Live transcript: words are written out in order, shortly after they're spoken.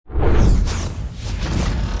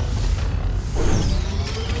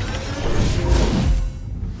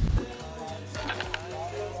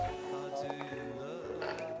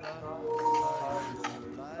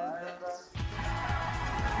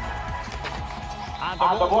And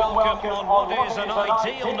a warm welcome on what is an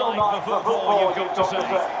ideal night for football, you've got to say.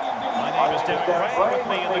 My name is Derek Ray. With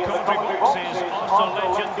me in the commentary box is Arsenal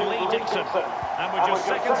legend Lee Dixon. And we're just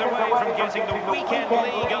seconds away from getting the weekend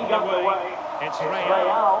league underway. It's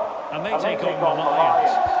Real, and they take on the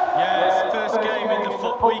Lions. Yes, first game in the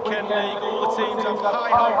FUT Weekend League. All the teams have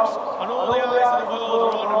high hopes, and all the eyes of the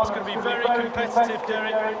world are on them. It's going to be very competitive,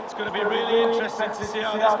 Derek. It's going to be really interesting to see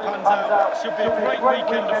how this pans out. Should be a great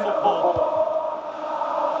weekend of football.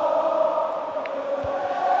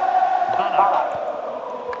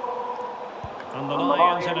 And the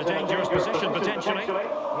Lions in a dangerous position, potentially.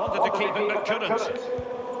 Wanted to keep it, but couldn't.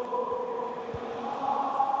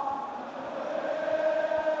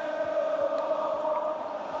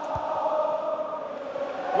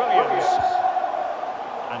 Williams.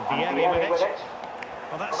 And Vieri with it.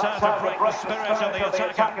 Well, that's how to break the spirit of the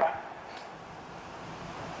attacker.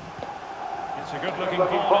 It's a good-looking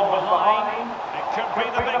ball on behind. It could be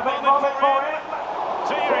the big moment for him.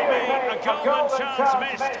 A golden chance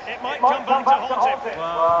missed. It might come back to haunt him.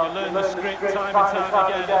 Well, you learn the script time and time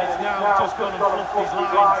again, and it's now just gone and fluffed his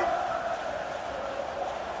lines.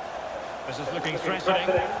 This is looking threatening.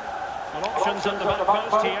 Well, options at the back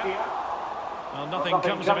post here. Well, nothing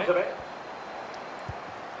comes of it.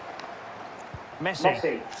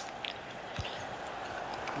 Messi.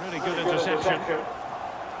 Really good interception.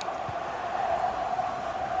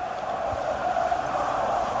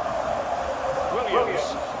 Williams.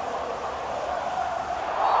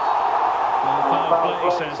 Well, foul play,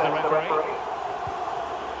 says the referee.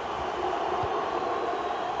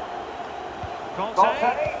 Conte.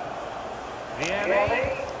 Vieri.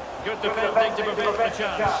 Good defending to prevent the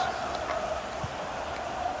chance.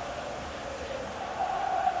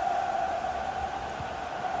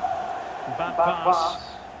 Bad pass.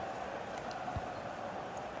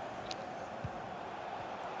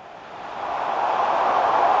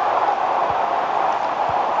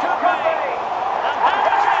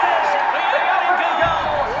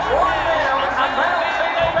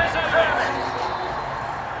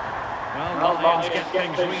 Lions get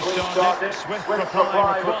things restarted. Swift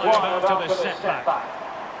reply required after this setback.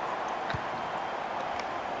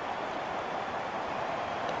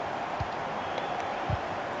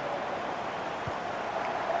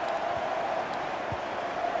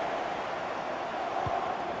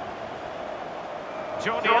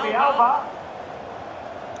 Jordi Alba.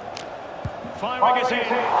 Firing it in.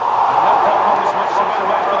 No problems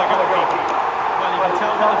whatsoever for the goalkeeper. Well, you can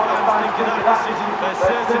tell what the fans think of that decision. There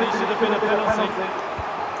certainly should have been a penalty.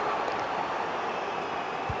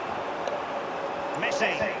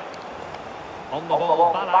 Messi. On the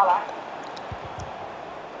ball, Ballack.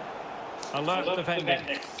 Alert defending.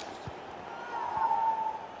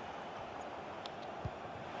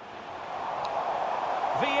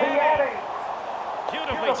 Vieri.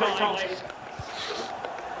 Beautifully timed.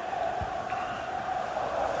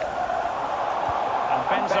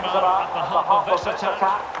 Benzema at the heart of this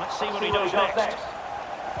attack. Let's see what he does next.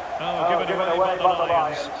 Oh, given away by the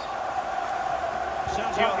Lions.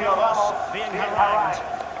 Sergio Ramos being harangued.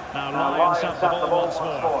 Now Lions have the ball once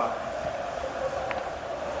more.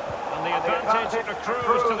 And the advantage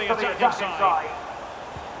accrues to the attacking side.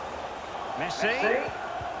 Messi.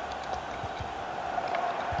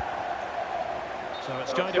 So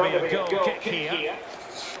it's going to be a goal kick here.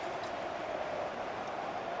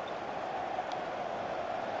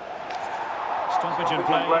 Stoppage in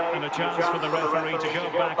play and a chance for the referee to go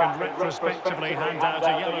back and retrospectively hand out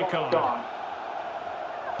a yellow card.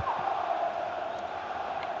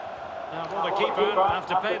 Now will the keeper have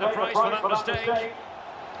to pay the price for that mistake?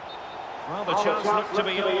 Well, the chance looked to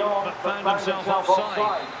be on, but found himself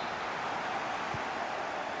offside.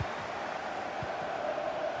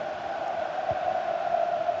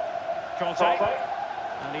 Conte,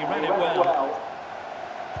 and he read it well.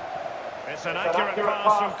 It's an accurate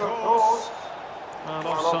pass from course. Well,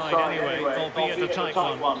 offside anyway, albeit a tight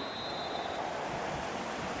one.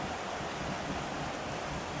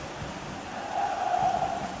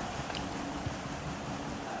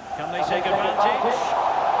 Can they take advantage?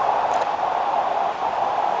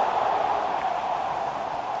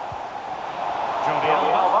 Jordi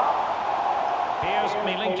Alba. Here's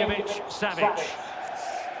Milinkovic-Savic.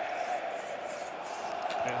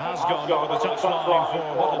 It has gone over the touchline for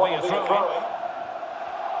what will be a throw-in.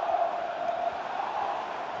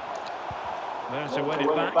 There to win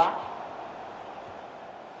it back.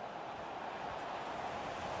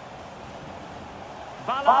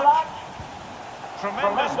 Ballack.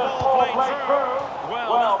 Tremendous ball played through.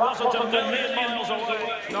 Well, that wasn't a million miles away.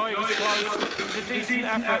 No, it was close. It was a decent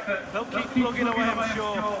effort. They'll keep plugging away, I'm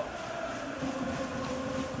sure.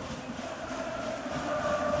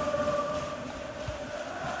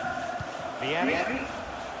 Vieri.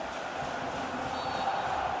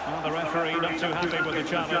 Well, the referee not too happy with the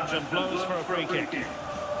challenge and blows for a free kick.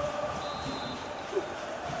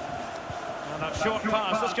 And that short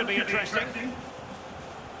pass, this could be interesting.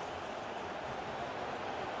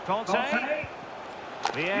 Conte.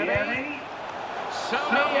 Vieri. So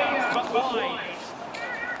near, but wide.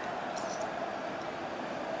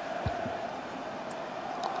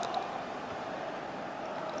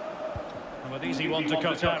 Well, an easy one to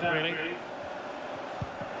cut out, really.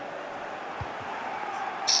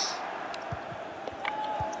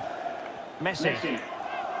 Messi.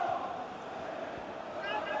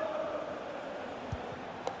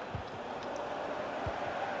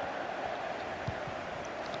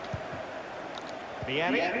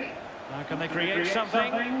 Vieri. Now can they create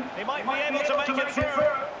something? He might be able to make it through.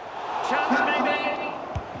 Chance maybe.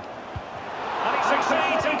 And he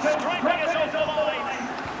succeeds in scraping it off the line.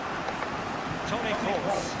 Tony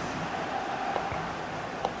Kroos.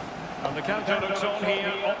 And the counter looks on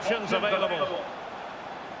here. Options available.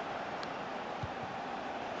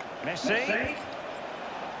 Messi.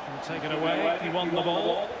 And taken away. He won the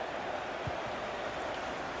ball.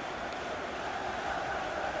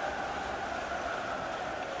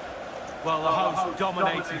 Well, the hosts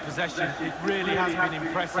dominating possession. It really has been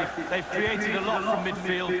impressive. They've created a lot from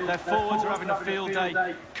midfield. Their forwards are having a field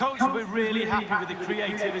day. Coach will be really happy with the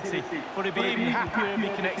creativity, but he'll be even happier if he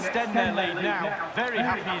can extend their lead now. Very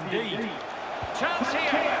happy indeed. Chance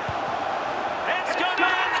here. It's gone in.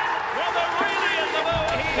 Well, they're really in the boat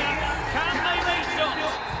here. Can they be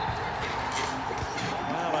stopped?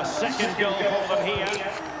 Well, a second goal for them here.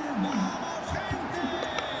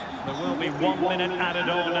 There will be 1 minute added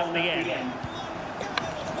on at the end.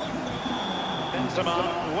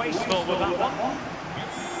 Benzema wasteful with that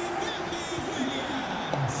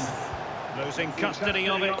one. Losing custody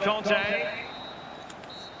of it, Conte.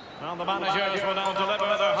 And the managers will now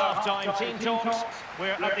deliver their half-time team talks.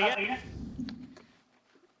 We're at the end.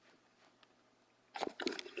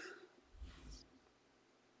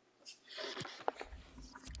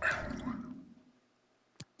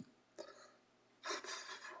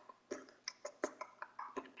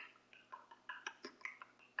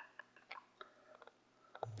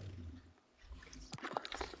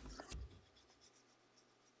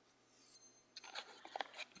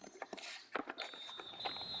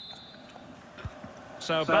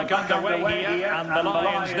 So back underway here, and the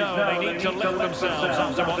Lions know they need to lift themselves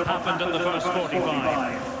after what happened in the first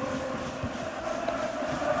 45.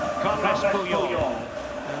 Carles Puyol,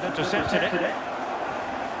 and intercepted it.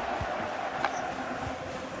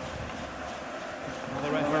 And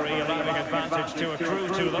the referee allowing advantage to accrue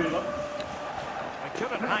to them. They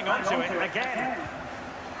couldn't hang on to it again.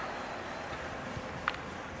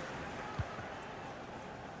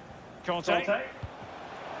 Conte.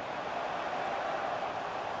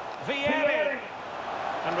 Vieri.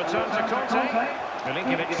 And return to Conte.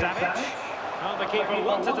 Milinkovic-Savic. Well, the keeper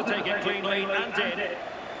wanted to take it cleanly and did.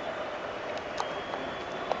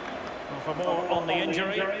 Well, for more on the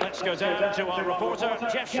injury, let's go down to our reporter,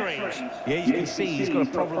 Jeff Shreves. Yeah, you can see he's got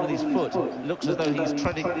a problem with his foot. Looks as though he's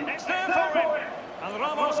treading. It's there for him. And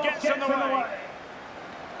Ramos gets in the way.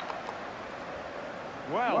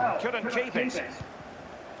 Well, couldn't keep it.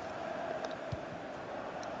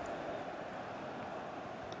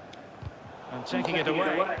 And taking it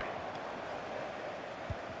away.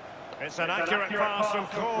 It's an accurate pass from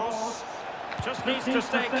Kroos. Just needs to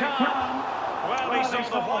stay calm. Well, he saw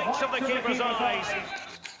the whites of the keeper's eyes.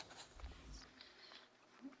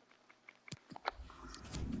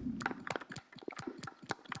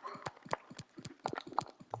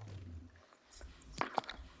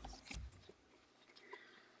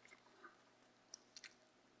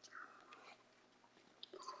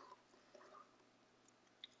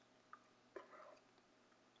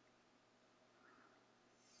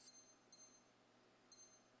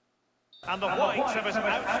 And the whites of his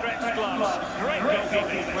outstretched gloves. Great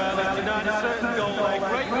goalkeeping. Well, they've denied a certain goal there.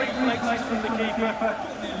 Great reflexes from the keeper.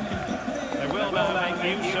 They will now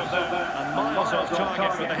make use of them. And miles off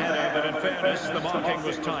target for the header, but in fairness, the marking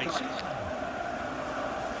was tight.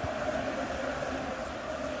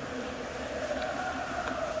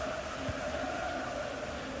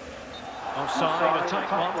 Offside, a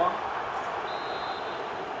tight one.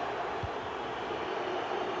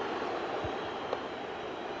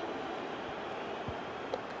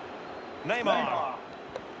 Neymar.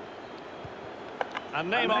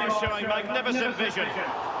 And Neymar showing magnificent vision.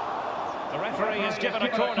 The referee has given a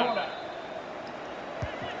corner.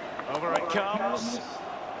 Over it comes.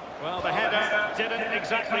 Well, the header didn't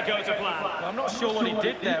exactly go to plan. Well, I'm not sure what he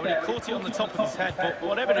did there when he caught it on the top of his head, but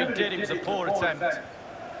whatever he did, it was a poor attempt.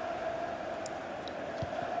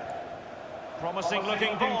 Promising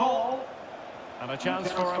looking ball. And a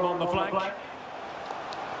chance for him on the flank.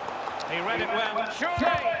 He read it well. Surely!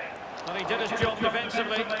 Well, he did his job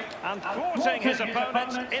defensively and thwarting his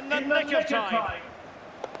opponent in the nick of time.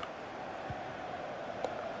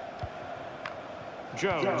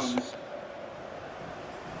 Jones.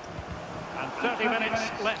 And 30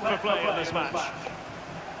 minutes left for play in this match.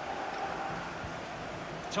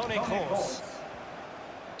 Toni Kroos.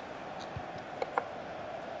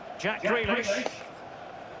 Jack Grealish.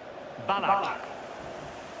 Ballack.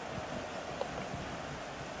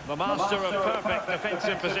 The master of perfect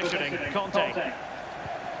defensive positioning, Conte.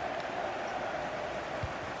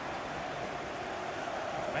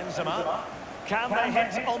 Benzema. Can they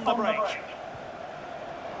hit on the break?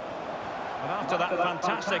 And after that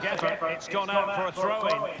fantastic effort, it's gone out for a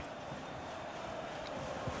throw-in.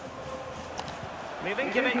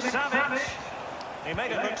 Milinkovic-Savic. He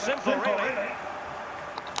made it look simple, really.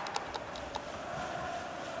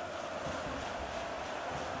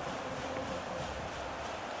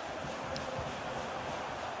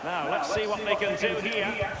 Now, let's see what they can do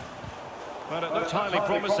here. Well, it looked highly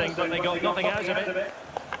promising, but they got nothing out of it.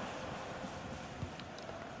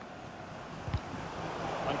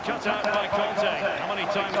 And cut out by Conte. How many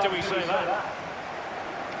times do we say that?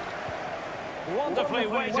 Wonderfully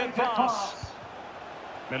weighted pass.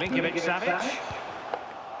 Milinkovic-Savic.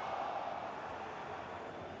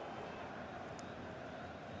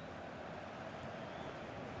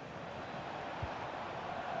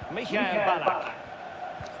 Michael Ballack.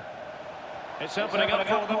 It's opening up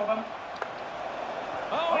for them.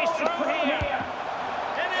 Oh, he's through here.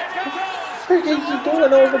 In it goes. What is he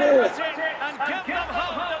doing over there? And give them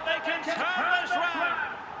hope that they can turn this round.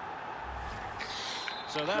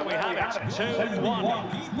 So there we have it, 2-1.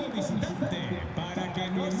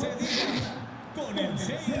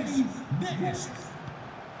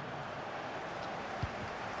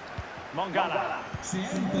 Mongala.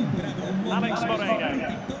 Alex Moreno.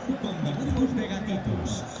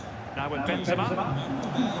 Now with Benzema.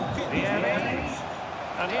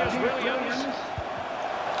 And here's Williams.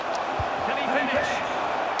 Can he finish?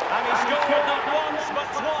 And he scored not once but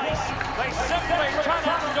twice. They simply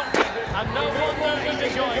cannot stop him. And no wonder he's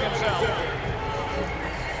enjoying himself.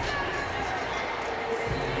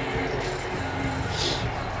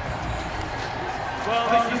 Well,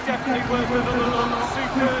 this is definitely worth another look.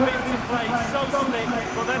 Superb interplay, so slick,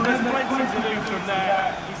 but then there's plenty to do from there.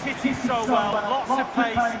 He's hit it so well, lots of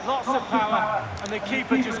pace, lots of power, and the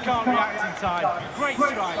keeper just can't react in time. Great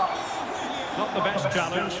strike. Not the best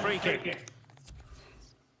challenge, free kick.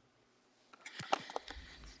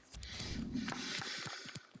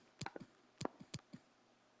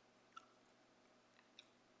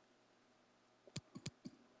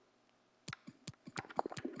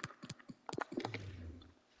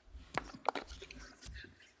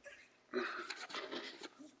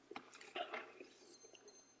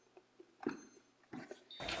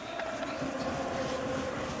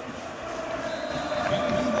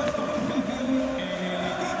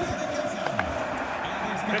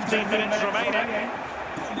 Minutes remaining.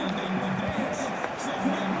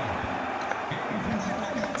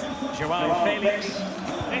 Joao Felix.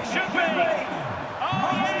 It should be.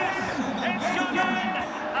 Oh yes, it's gone in.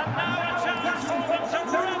 And now a chance for them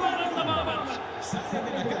to revel in the moment.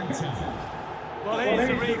 Well, here's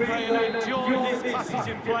the replay, and I enjoy this passage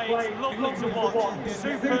in play. It's lovely to watch.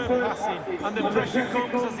 Superb passing, and the pressure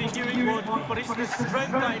comes as he knew it would, but it's the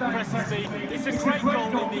strength that impresses me. It's a great goal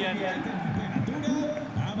in the end.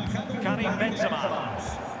 Karim Benzema.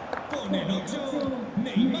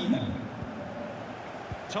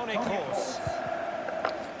 Toni Kroos.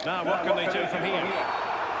 Now what can they do from here?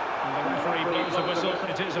 And the referee blows the whistle.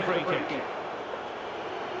 It is a free kick.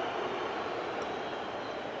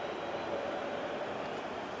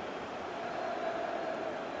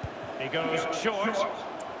 He goes short.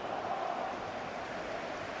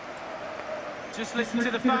 Just listen to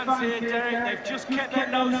the fans here, Derek. They've just kept their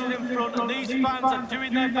noses in front, and these fans are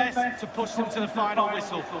doing their best to push them to the final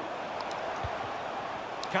whistle.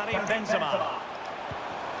 Karim Benzema.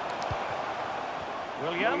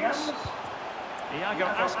 Williams. Iago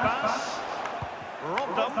Aspas.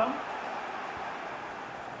 Robbed them.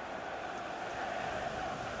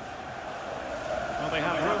 Well, they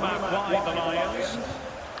have room out wide, the Lions.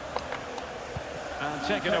 And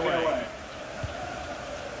take it away.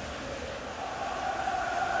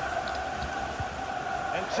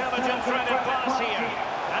 Intelligent threaded pass here.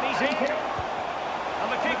 And he's in. And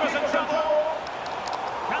the keeper's in trouble.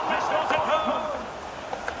 Can they slot it home?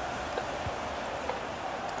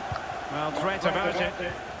 Well, threat about it.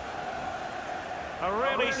 A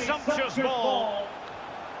really sumptuous ball.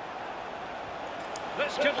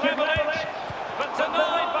 This could level it, but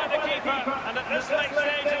denied by the keeper. And at this late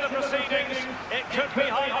stage of the proceedings, it could be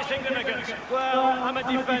highly significant. Well, I'm a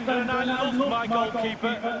defender and I love my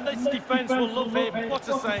goalkeeper. This defence will love him. What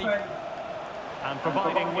a save. And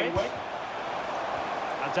providing width.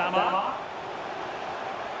 Adama.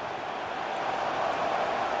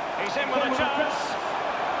 He's in with a chance.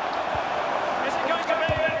 Is it going to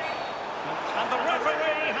be? And the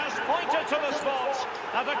referee has pointed to the spot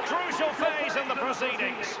at a crucial phase in the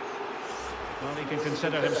proceedings. Well, he can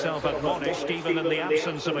consider himself admonished even in the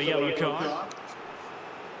absence of a yellow card.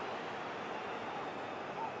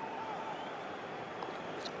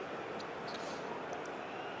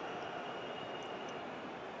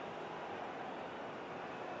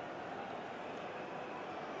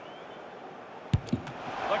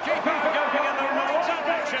 The keeper going in the right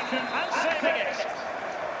direction and saving it.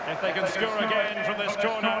 If they can score again from this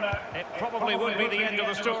corner, it probably would be the end of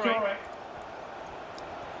the story.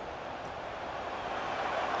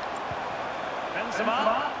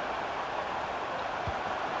 Benzema.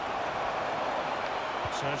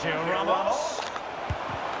 Sergio Ramos.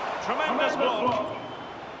 Tremendous block.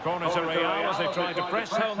 Corner to Real as they try to press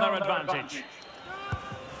home their advantage.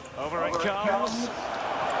 Over it comes.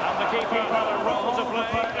 And the keeper had a role to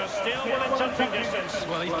play. They're still within touching distance.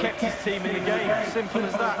 Well, he's kept his team in the game. Simple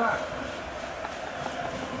as that.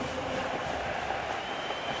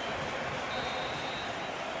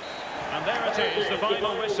 And there it is, the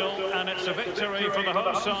final whistle, and it's a victory for the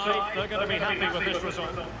home side. They're going to be happy with this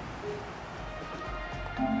result.